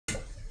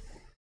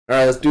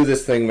Alright, let's do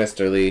this thing,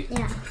 Mr. Lee.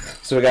 Yeah.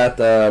 So we got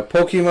the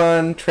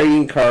Pokemon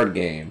trading card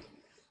game.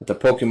 The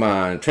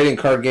Pokemon trading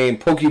card game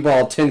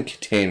PokeBall tin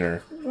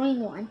container.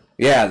 Green one.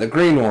 Yeah, the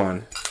green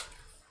one.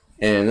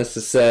 And this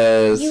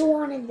says... You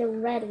wanted the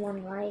red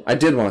one, right? I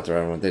did want the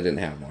red one. They didn't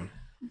have one.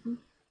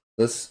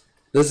 This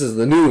is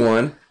the new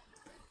one.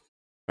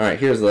 Alright,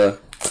 here's the...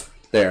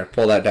 There,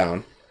 pull that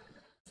down.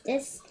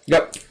 This?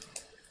 Yep.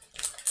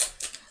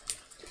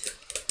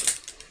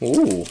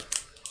 Ooh.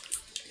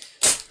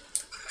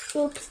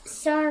 Oops,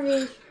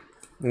 sorry.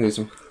 Need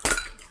some.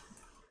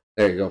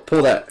 There you go.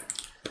 Pull that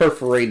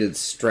perforated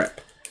strip.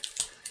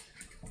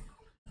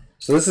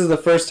 So this is the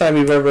first time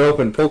you've ever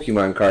opened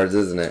Pokemon cards,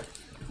 isn't it?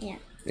 Yeah.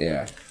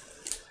 Yeah.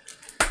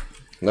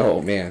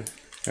 Oh man,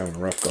 having a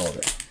rough go of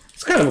it.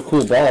 It's kind of a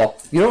cool ball.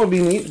 You know what would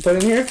be neat to put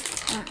in here?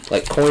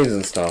 Like coins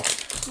and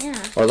stuff. Yeah.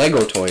 Or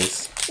Lego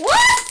toys.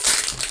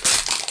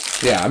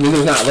 What? Yeah, I mean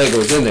there's not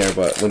Legos in there,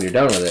 but when you're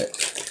done with it.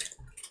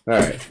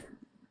 Alright.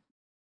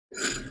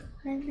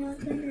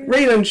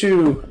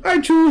 Raidenchu!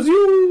 I choose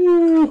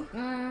you!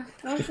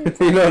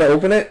 You know how to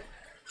open it?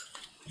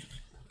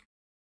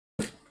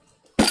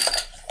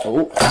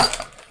 Oh.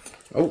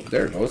 Oh,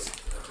 there it goes.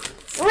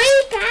 3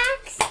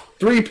 packs?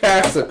 3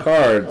 packs of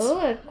cards. Oh,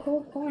 a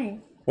cool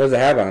coin. What does it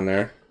have on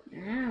there? I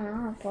don't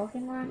know, a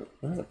Pokemon.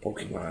 What's a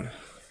Pokemon?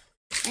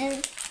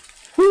 And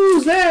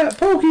Who's that?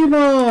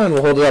 Pokemon!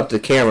 We'll hold it up to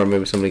the camera,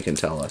 maybe somebody can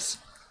tell us.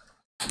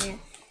 yeah.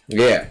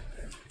 Yeah.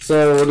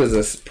 So, what is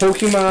this?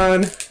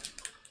 Pokemon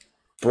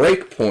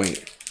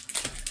Breakpoint.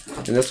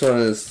 And this one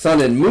is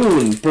Sun and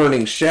Moon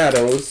Burning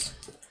Shadows.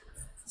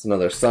 It's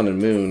another Sun and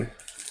Moon.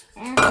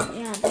 And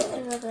yeah, this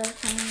is other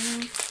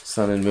thing.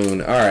 Sun and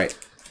Moon. Alright.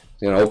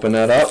 You gonna open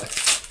that up?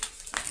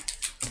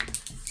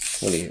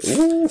 What do you...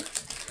 Ooh!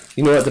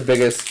 You know what the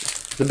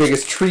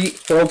biggest treat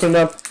for opening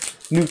up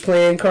new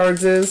playing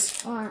cards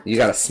is? What? You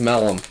gotta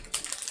smell them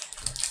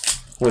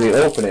when you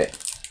open it.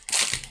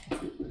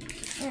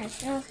 Yeah, it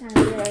smells kind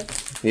of good.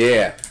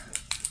 Yeah,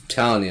 I'm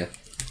telling you.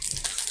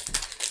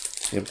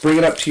 You bring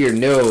it up to your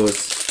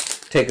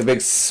nose, take a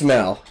big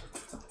smell.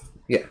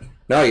 Yeah,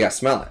 now you gotta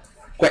smell it.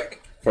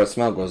 Quick, before the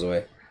smell goes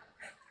away.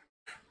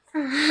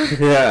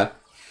 Yeah.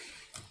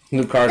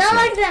 New cards. Don't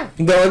like them.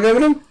 Don't like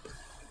them?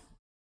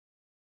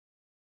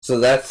 So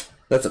that's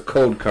a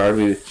code card.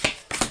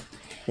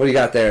 What do you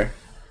got there?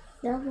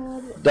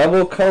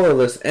 Double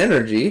colorless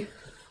energy.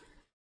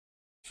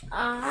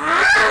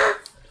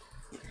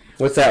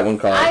 What's that one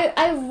called?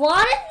 I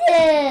wanted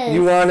this.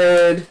 You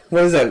wanted...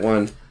 What is that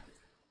one?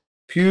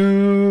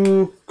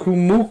 Pyukumuku.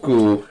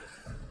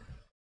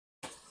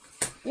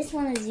 This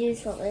one is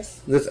useful.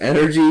 This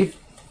energy?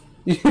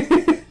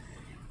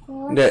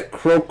 That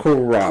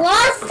Krokorok.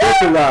 Closter!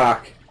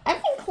 Krokorok. I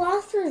think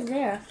Closter is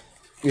there.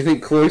 You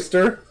think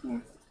Cloyster? Yeah.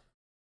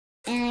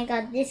 And I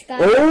got this guy.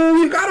 Oh,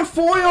 you got a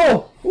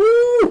foil!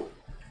 Woo!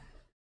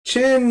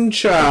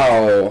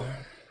 Chinchou.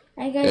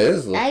 I got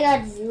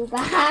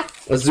Zubat.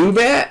 A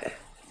Zubat?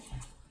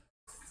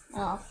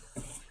 Oh.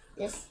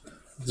 This.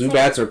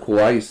 Zubats are cool.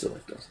 I used to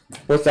like those.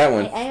 What's that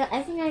one?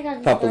 I think I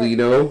got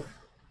Papalito.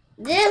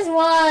 This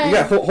one. You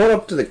got hold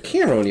up to the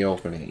camera when you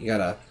open it. You got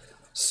a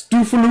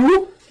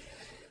Stufaloo.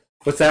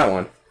 What's that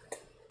one?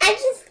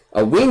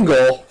 A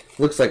Wingull.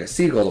 Looks like a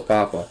seagull to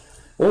Papa.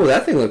 Oh,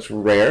 that thing looks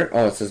rare.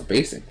 Oh, it says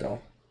basic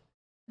though.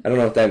 I don't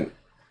know if that...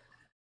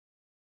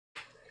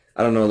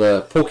 I don't know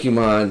the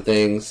Pokemon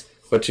things,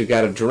 but you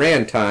got a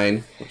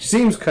Durantine, which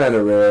seems kind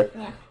of rare.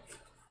 Yeah.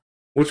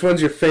 Which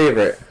one's your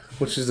favorite?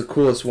 Which is the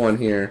coolest one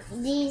here?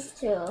 These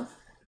two.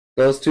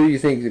 Those two? You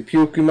think the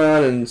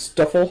Pokemon and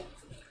Stuffle?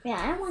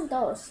 Yeah, I want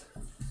those.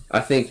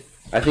 I think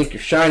your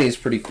shiny is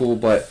pretty cool,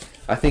 but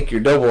I think your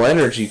double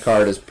energy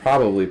card is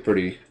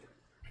probably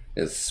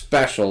is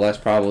special. That's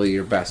probably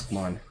your best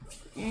one.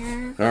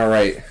 Yeah. All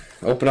right,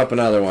 open up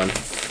another one.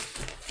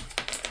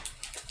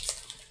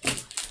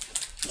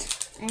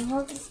 I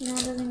hope the smell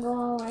doesn't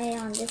go away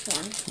on this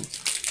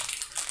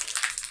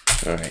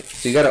one. All right,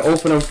 so you got to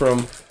open them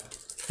from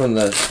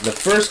the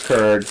first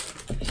card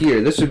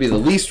here. This would be the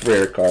least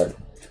rare card.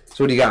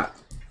 So what do you got?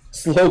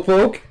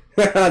 Slowpoke?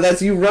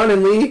 That's you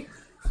running, Lee.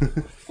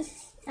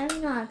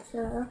 I'm not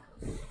sure.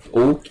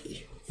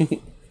 Okay.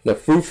 The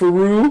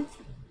Furfuroo.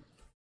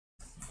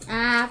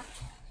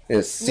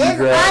 Is This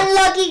Seagrass.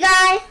 unlucky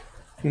guy.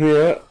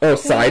 Yeah. Oh,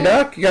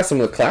 Psyduck? You got some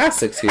of the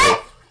classics here.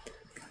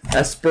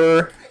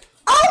 Esper.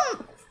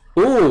 Oh!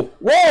 Ooh.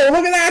 Whoa,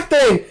 look at that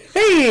thing.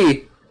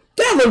 Hey,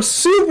 that looks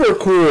super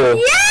cool.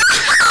 Yeah!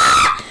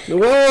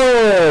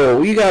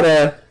 Whoa, you got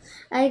a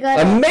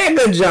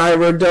Mega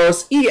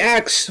Gyarados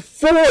EX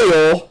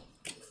foil.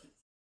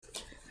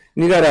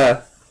 You got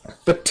a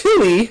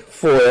Batili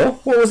foil.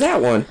 What was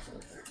that one?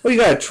 Oh, you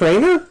got a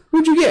trainer?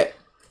 Who'd you get?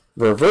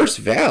 Reverse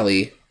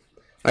Valley.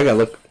 I gotta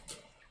look.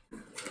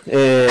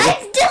 I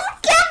still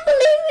can't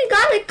believe we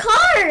got a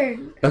card.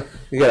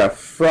 You got a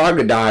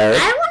Frogadier.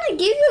 I want to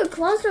give you a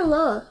closer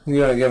look. You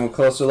want to give him a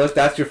closer look?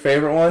 That's your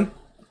favorite one?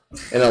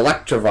 An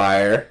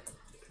Electivire.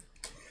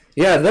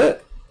 Yeah,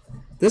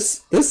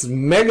 this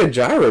Mega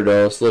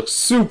Gyarados looks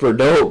super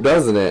dope,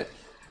 doesn't it?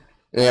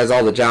 It has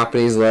all the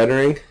Japanese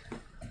lettering.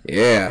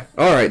 Yeah.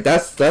 All right.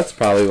 That's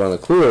probably one of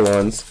the cooler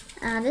ones.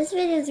 This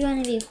video is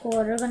going to be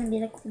cool. They're going to be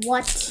like,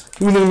 what?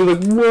 We're going to be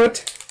like,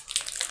 what?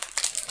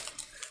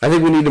 I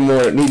think we need to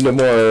know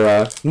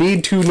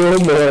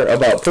more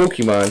about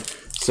Pokemon.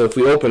 So if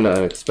we open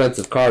an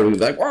expensive card, we'd be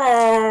like,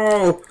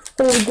 whoa!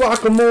 Holy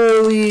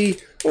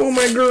guacamole! Oh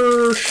my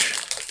gosh!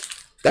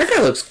 That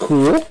guy looks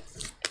cool.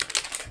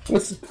 We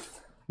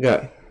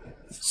got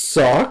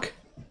Sock,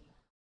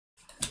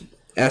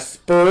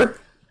 Esper,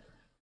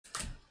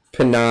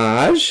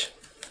 Panache,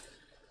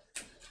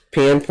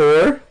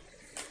 Panpour.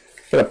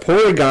 Got a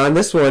Porygon.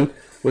 This one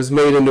was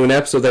made into an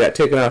episode that got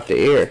taken off the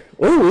air.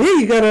 Oh, yeah,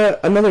 you got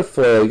another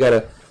foil. You got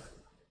a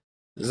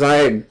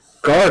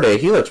Zygarde.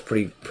 He looks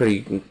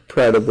pretty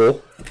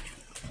incredible.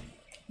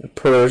 A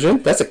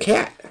Persian. That's a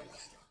cat.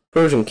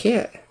 Persian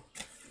cat.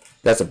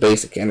 That's a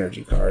basic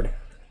energy card.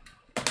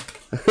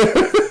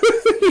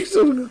 You're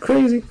so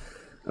crazy.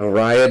 A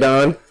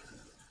Rhyhorn.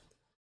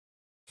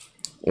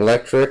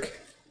 Electric.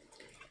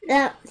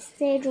 That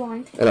stage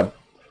 1. And a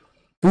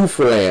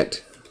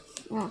Bouffalant.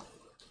 Oh.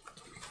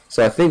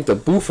 So I think the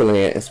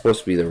Bouffalant is supposed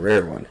to be the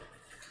rare one.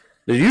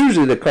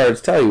 Usually the cards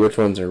tell you which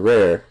ones are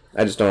rare.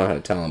 I just don't know how to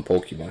tell in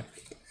Pokemon.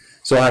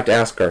 So I'll have to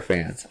ask our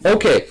fans.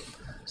 Okay,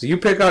 so you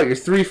pick out your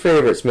 3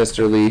 favorites,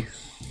 Mr. Lee.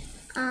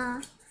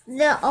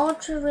 The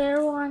ultra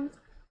rare one.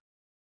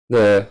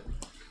 So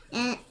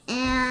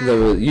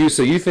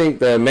you think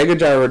the Mega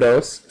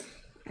Gyarados.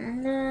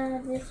 And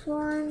this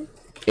one.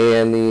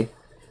 And the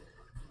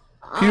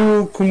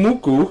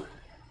Kumuku.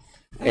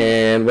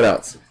 And what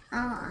else?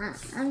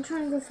 I'm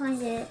trying to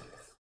find it.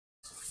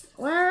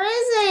 Where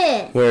is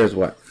it? Where's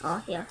what?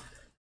 Oh, here.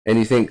 And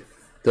you think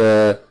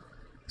the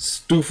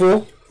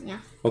Stoofle? Yeah.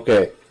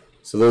 Okay,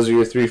 so those are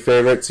your 3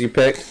 favorites you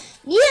picked?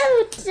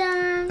 You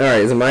done.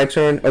 Alright, is it my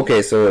turn?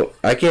 Okay, so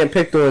I can't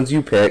pick the ones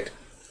you picked.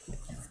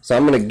 So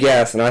I'm going to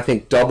guess, and I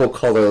think double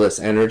colorless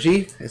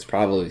energy is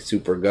probably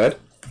super good.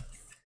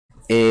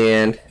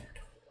 And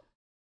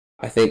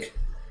I think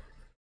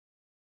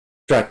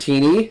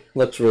Dratini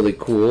looks really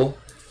cool.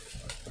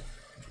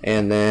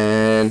 And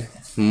then,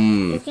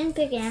 You can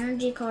pick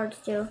energy cards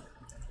too.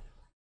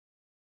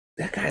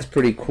 That guy's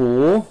pretty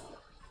cool.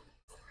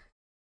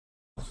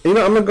 You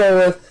know, I'm going to go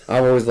with,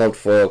 I've always loved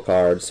foil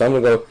cards, so I'm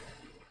going to go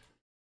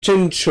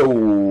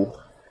Chinchou.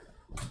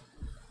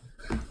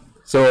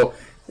 So,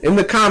 in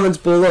the comments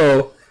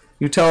below,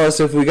 you tell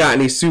us if we got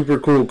any super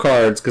cool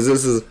cards, because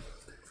this is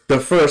the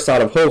first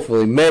out of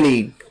hopefully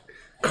many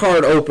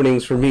card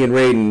openings for me and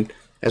Raiden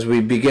as we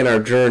begin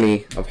our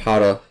journey of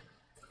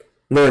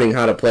learning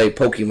how to play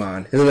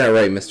Pokemon. Isn't that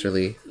right, Mr.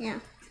 Lee? Yeah.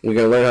 We're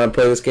going to learn how to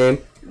play this game?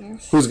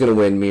 Yes. Who's going to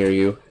win, me or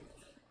you?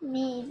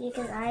 Me,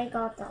 because I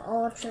got the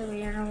ultra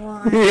rare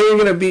one. You're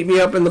going to beat me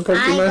up in the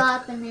Pokemon? I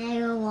got the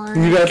mega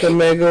one. You got the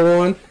Mega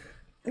one?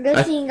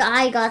 Good thing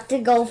I got to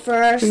go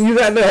first. You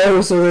got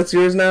the so that's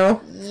yours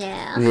now?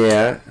 Yeah.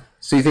 Yeah.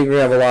 So you think we're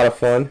going to have a lot of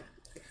fun?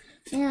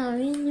 Yeah,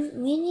 we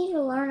need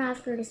to learn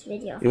after this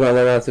video. You want to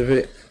learn after the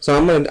video? So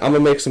I'm gonna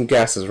make some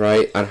guesses,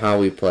 right, on how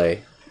we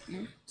play.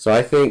 Yeah. So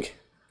I think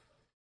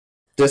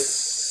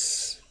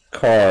this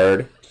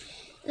card...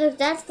 Look,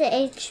 that's the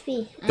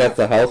HP. That's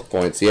the health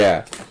points,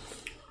 yeah.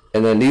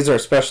 And then these are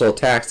special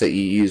attacks that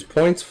you use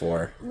points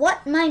for.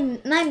 What? My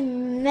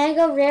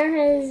mega rare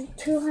has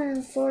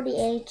 240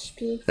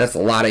 HP. That's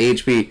a lot of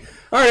HP.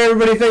 Alright,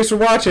 everybody, thanks for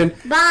watching.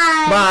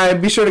 Bye. Bye.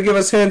 Be sure to give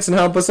us hints and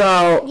help us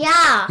out.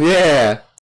 Yeah. Yeah.